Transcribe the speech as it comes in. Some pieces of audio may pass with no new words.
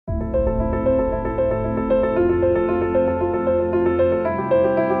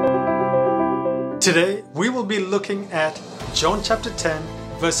Today we will be looking at John chapter 10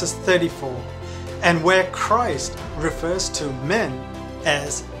 verses 34 and where Christ refers to men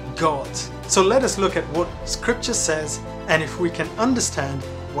as gods. So let us look at what scripture says and if we can understand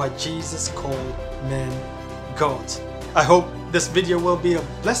why Jesus called men gods. I hope this video will be a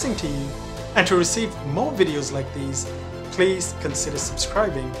blessing to you, and to receive more videos like these, please consider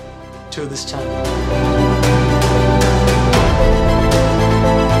subscribing to this channel.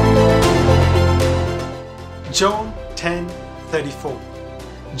 John 10:34.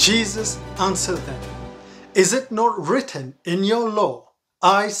 Jesus answered them, "Is it not written in your law,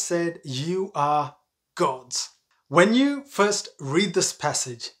 I said you are gods?" When you first read this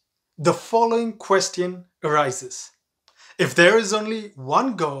passage, the following question arises. If there is only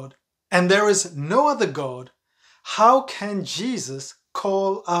one God and there is no other God, how can Jesus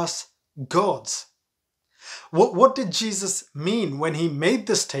call us gods? What did Jesus mean when he made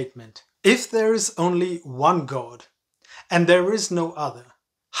this statement? If there is only one God and there is no other,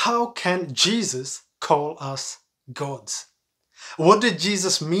 how can Jesus call us gods? What did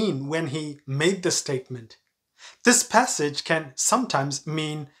Jesus mean when he made this statement? This passage can sometimes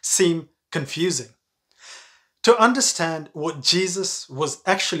seem confusing. To understand what Jesus was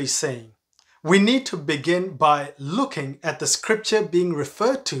actually saying, we need to begin by looking at the scripture being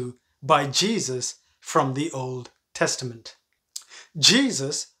referred to by Jesus from the Old Testament.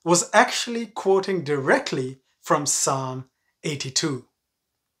 Jesus was actually quoting directly from Psalm 82.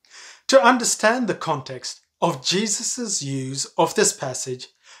 To understand the context of Jesus' use of this passage,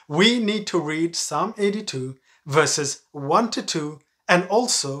 we need to read Psalm 82 verses 1 to 2 and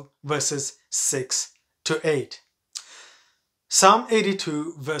also verses 6 to 8. Psalm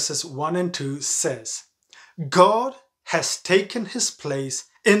 82 verses 1 and 2 says, "God has taken his place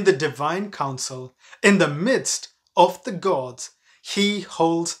in the divine council. In the midst of the gods, he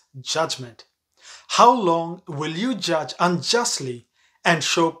holds judgment. How long will you judge unjustly and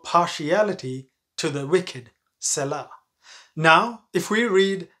show partiality to the wicked? Selah." Now, if we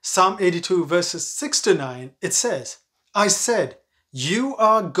read Psalm 82 verses 6 to 9, it says, "I said, you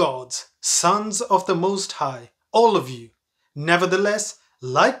are gods, sons of the Most High, all of you. Nevertheless,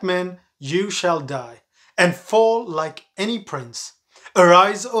 like men, you shall die and fall like any prince.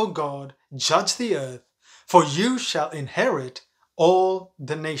 Arise, O God, judge the earth, for you shall inherit all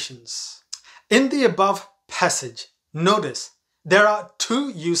the nations." In the above passage, notice there are two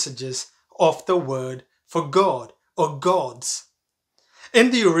usages of the word for God or gods.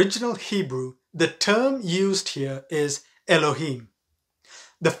 In the original Hebrew, the term used here is Elohim.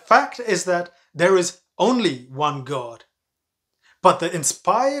 The fact is that there is only one God, but the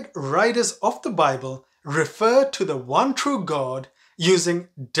inspired writers of the Bible refer to the one true God using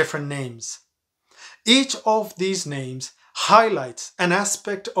different names. Each of these names highlights an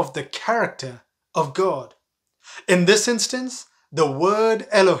aspect of the character of God. In this instance, the word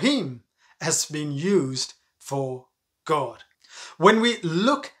Elohim has been used for God. When we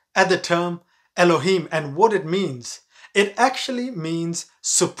look at the term Elohim and what it means, it actually means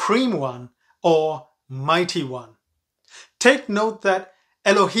Supreme One or Mighty One. Take note that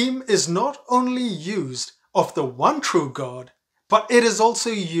Elohim is not only used of the one true God, but it is also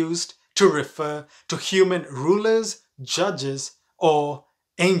used to refer to human rulers, judges, or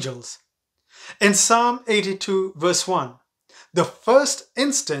angels. In Psalm 82 verse 1, the first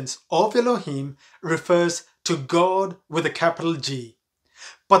instance of Elohim refers to God with a capital G,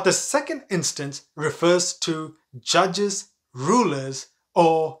 but the second instance refers to judges, rulers,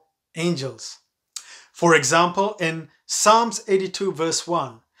 or angels. For example, in Psalms 82 verse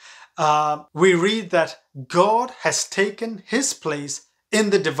 1, we read that God has taken his place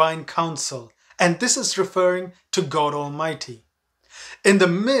in the divine council, and this is referring to God Almighty. In the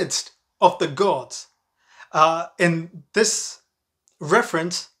midst of the gods, in this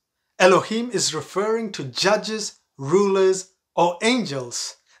reference, Elohim is referring to judges, rulers, or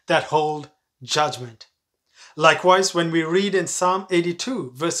angels that hold judgment. Likewise, when we read in Psalm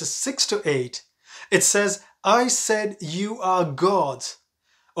 82 verses 6 to 8, it says, "I said you are gods."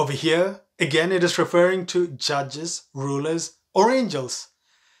 Over here, again, it is referring to judges, rulers, or angels.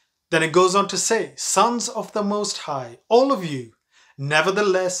 Then it goes on to say, "Sons of the Most High, all of you.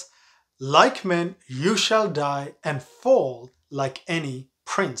 Nevertheless, like men, you shall die and fall like any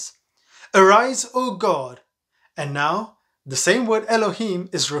prince. Arise, O God." And now, the same word Elohim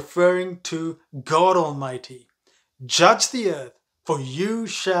is referring to God Almighty. "Judge the earth, for you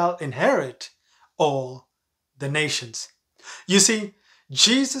shall inherit all the nations." You see,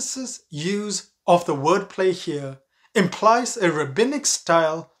 Jesus' use of the wordplay here implies a rabbinic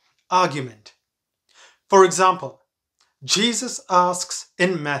style argument. For example, Jesus asks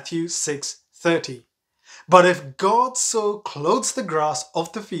in Matthew 6 10:30. But if God so clothes the grass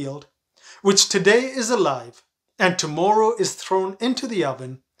of the field, which today is alive and tomorrow is thrown into the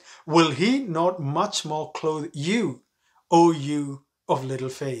oven, will he not much more clothe you, O you of little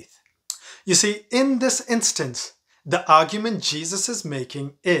faith? You see, in this instance, the argument Jesus is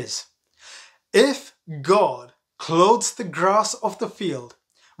making is, if God clothes the grass of the field,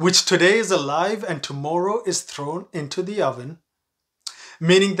 which today is alive and tomorrow is thrown into the oven,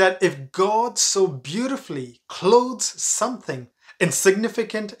 meaning that if God so beautifully clothes something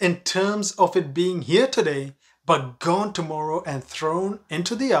insignificant in terms of it being here today, but gone tomorrow and thrown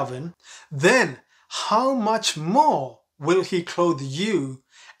into the oven, then how much more will he clothe you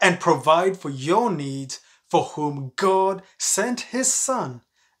and provide for your needs, for whom God sent his Son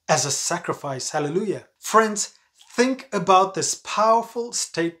as a sacrifice? Hallelujah. Friends, think about this powerful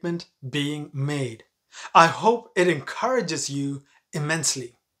statement being made. I hope it encourages you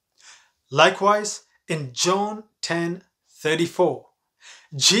immensely. Likewise, in John 10:34,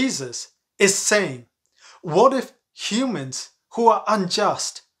 Jesus is saying, what if humans who are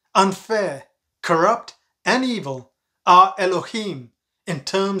unjust, unfair, corrupt, and evil are Elohim in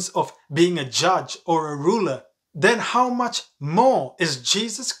terms of being a judge or a ruler? Then how much more is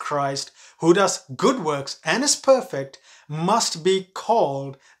Jesus Christ, who does good works and is perfect, must be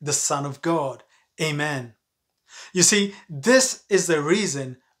called the Son of God? Amen. You see, this is the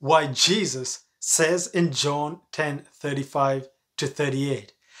reason why Jesus says in John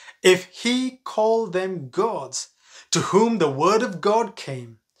 10:35-38, if he called them gods, to whom the word of God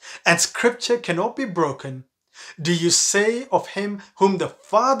came, and scripture cannot be broken, do you say of him whom the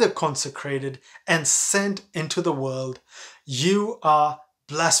Father consecrated and sent into the world, you are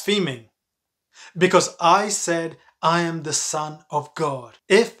blaspheming? Because I said, I am the Son of God.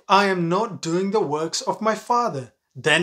 If I am not doing the works of my Father, then